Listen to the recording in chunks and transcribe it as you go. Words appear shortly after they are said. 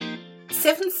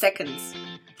7 seconds.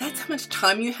 That's how much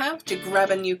time you have to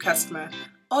grab a new customer,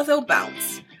 or they'll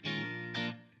bounce.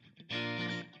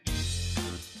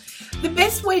 The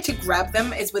best way to grab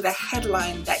them is with a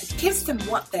headline that gives them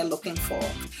what they're looking for,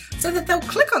 so that they'll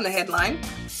click on the headline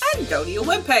and go to your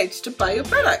webpage to buy your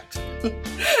product.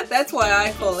 That's why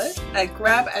I call it a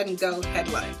grab and go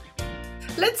headline.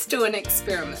 Let's do an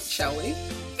experiment, shall we?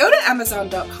 Go to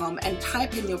Amazon.com and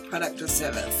type in your product or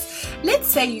service. Let's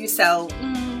say you sell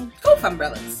golf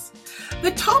umbrellas.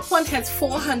 The top one has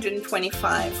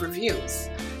 425 reviews.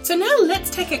 So now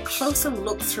let's take a closer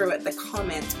look through at the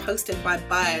comments posted by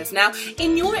buyers. Now,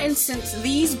 in your instance,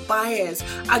 these buyers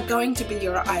are going to be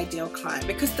your ideal client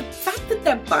because the fact that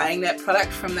they're buying that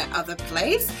product from that other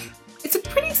place, it's a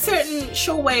pretty certain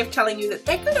sure way of telling you that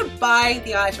they're going to buy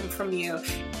the item from you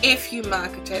if you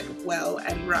market it well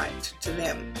and right to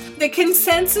them. The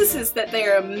consensus is that they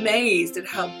are amazed at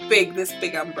how big this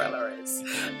big umbrella is.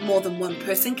 More than one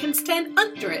person can stand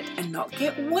under it and not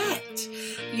get wet,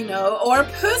 or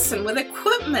a person with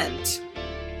equipment.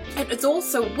 And it's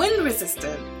also wind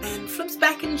resistant and flips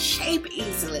back in shape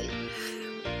easily.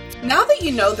 Now that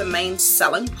you know the main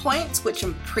selling points which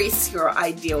impress your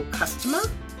ideal customer,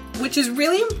 which is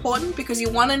really important because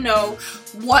you want to know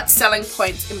what selling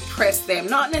points impress them,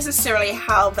 not necessarily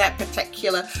how that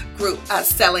particular group are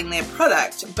selling their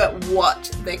product, but what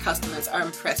their customers are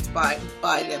impressed by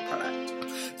their product.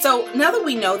 So now that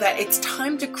we know that, it's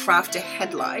time to craft a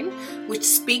headline which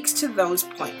speaks to those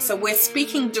points. So we're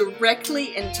speaking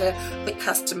directly into the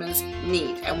customer's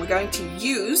need, and we're going to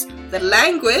use the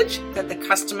language that the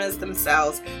customers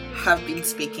themselves have been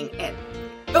speaking in.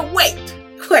 But wait,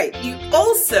 you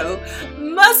also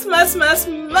must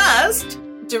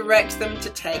direct them to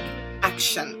take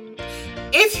action.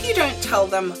 If you don't tell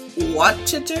them what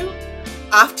to do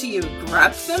after you've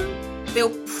grabbed them,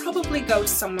 they'll probably go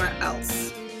somewhere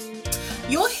else.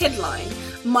 Your headline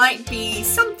might be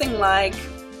something like,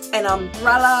 an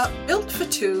umbrella built for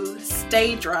two,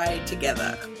 stay dry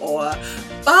together, or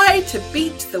buy to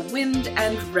beat the wind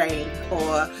and rain,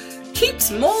 or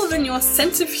keeps more than your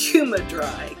sense of humor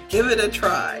dry, give it a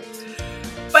try.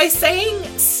 By saying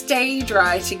stay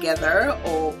dry together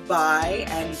or buy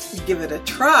and give it a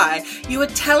try, you are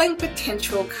telling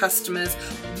potential customers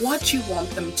what you want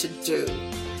them to do.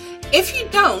 If you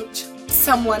don't,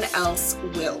 someone else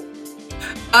will.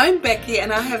 I'm Becky,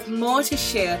 and I have more to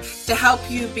share to help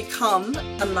you become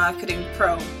a marketing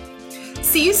pro.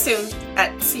 See you soon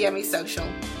at Siame Social.